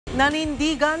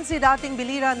Nanindigan si dating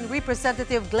biliran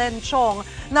Representative Glenn Chong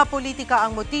na politika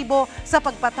ang motibo sa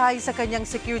pagpatay sa kanyang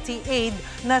security aide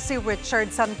na si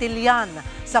Richard Santillan.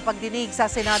 Sa pagdinig sa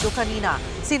Senado kanina,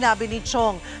 sinabi ni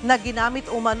Chong na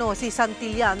ginamit umano si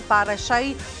Santillan para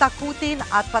siya'y takutin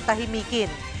at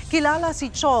patahimikin. Kilala si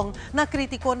Chong na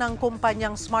kritiko ng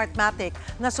kumpanyang Smartmatic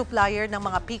na supplier ng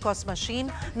mga PCOS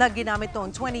machine na ginamit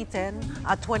noong 2010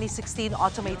 at 2016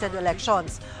 automated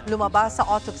elections. Lumabas sa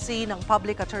autopsy ng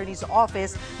Public Attorney's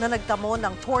Office na nagtamo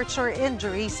ng torture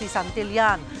injury si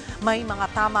Santillan. May mga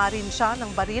tama rin siya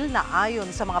ng baril na ayon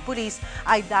sa mga pulis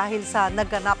ay dahil sa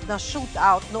naganap na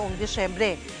shootout noong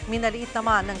Disyembre. Minaliit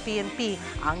naman ng PNP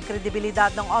ang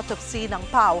kredibilidad ng autopsy ng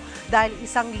PAO dahil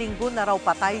isang linggo na raw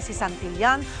patay si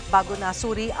Santillan bago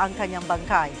nasuri ang kanyang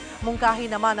bangkay. Mungkahi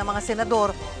naman ng mga senador,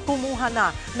 kumuha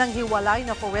na ng hiwalay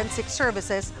na forensic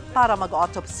services para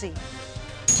mag-autopsy.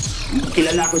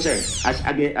 Kilala ko, sir,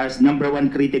 as number one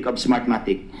critic of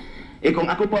Smartmatic. Kung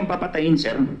ako po ang papatayin,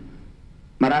 sir,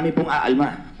 marami pong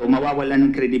aalma o mawawala ng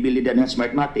kredibilidad ng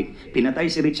Smartmatic. Pinatay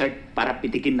si Richard para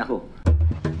pitikin ako.